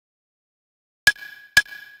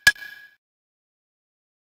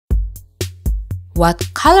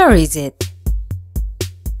What color is it?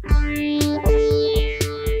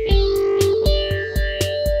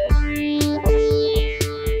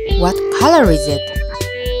 What color is it?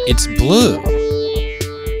 It's blue.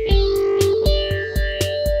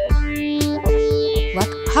 What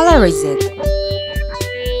color is it?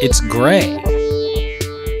 It's gray.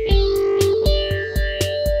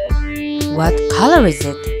 What color is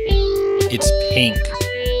it? It's pink.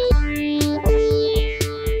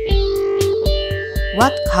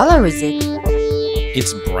 What color is it?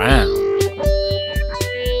 It's brown.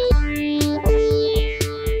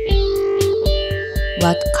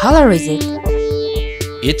 What color is it?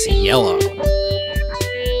 It's yellow.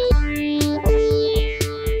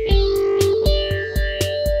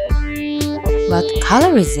 What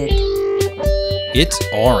color is it? It's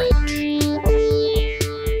orange.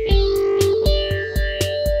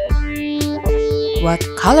 What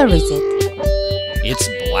color is it? It's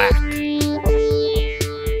black.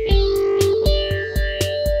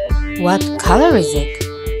 What color is it?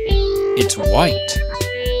 It's white.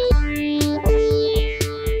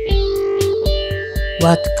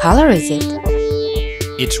 What color is it?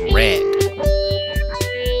 It's red.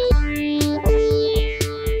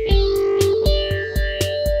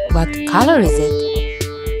 What color is it?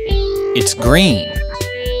 It's green.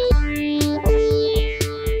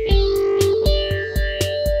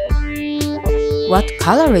 What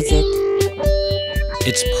color is it?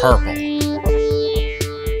 It's purple.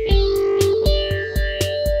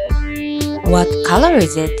 What color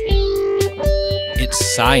is it? It's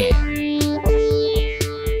cyan.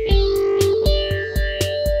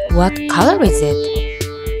 What color is it?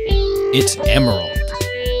 It's emerald.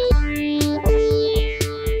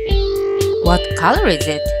 What color is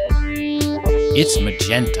it? It's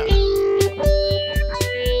magenta.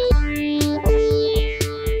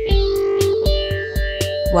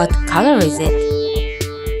 What color is it?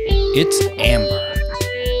 It's amber.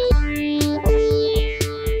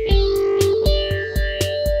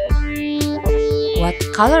 What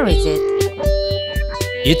color is it?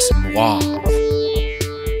 It's mauve.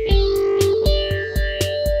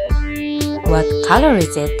 What color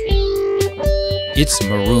is it? It's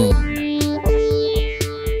maroon.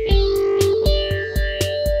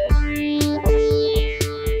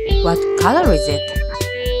 What color is it?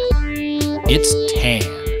 It's tan.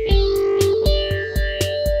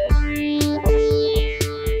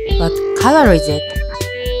 What color is it?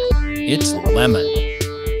 It's lemon.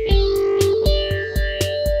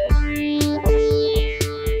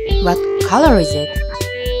 What color is it?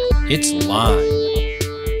 It's lime.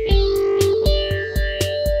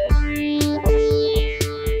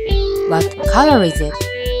 What color is it?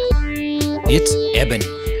 It's ebony.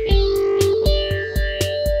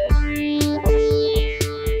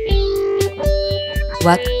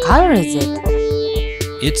 What color is it?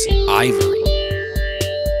 It's ivory.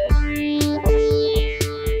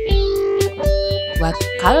 What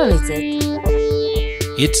color is it?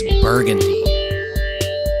 It's burgundy.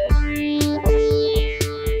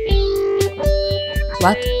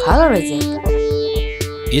 What color is it?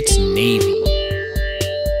 It's navy.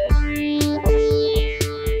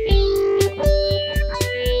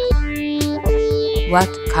 What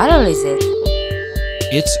color is it?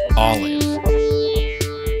 It's olive.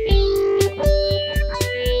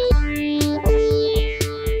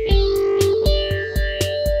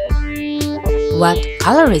 What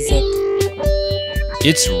color is it?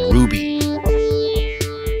 It's ruby.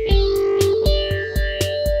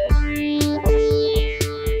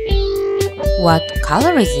 What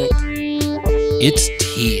color is it? It's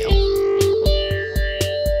teal.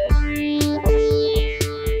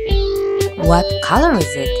 What color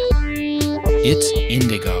is it? It's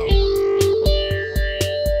indigo.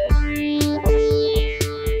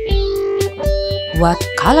 What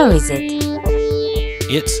color is it?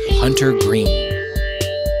 It's hunter green.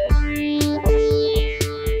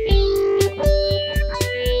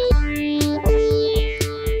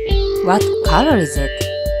 What color is it?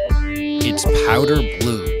 It's powder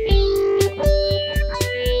blue.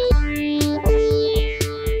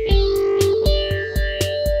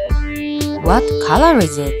 What color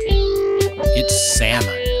is it? It's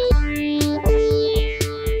salmon.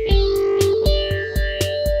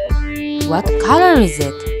 What color is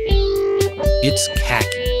it? It's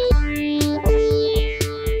khaki.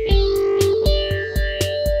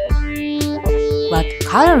 What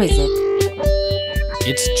color is it?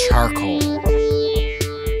 It's charcoal.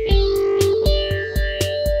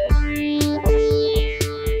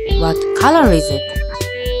 What color is it?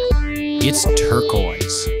 It's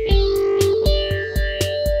turquoise.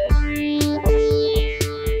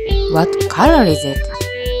 What color is it?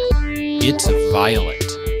 It's violet.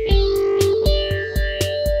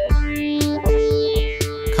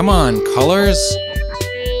 Come on, colors.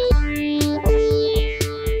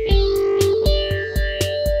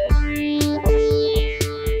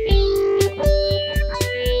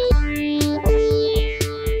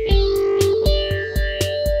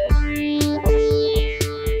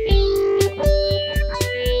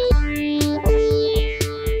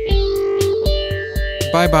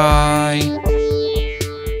 Bye-bye.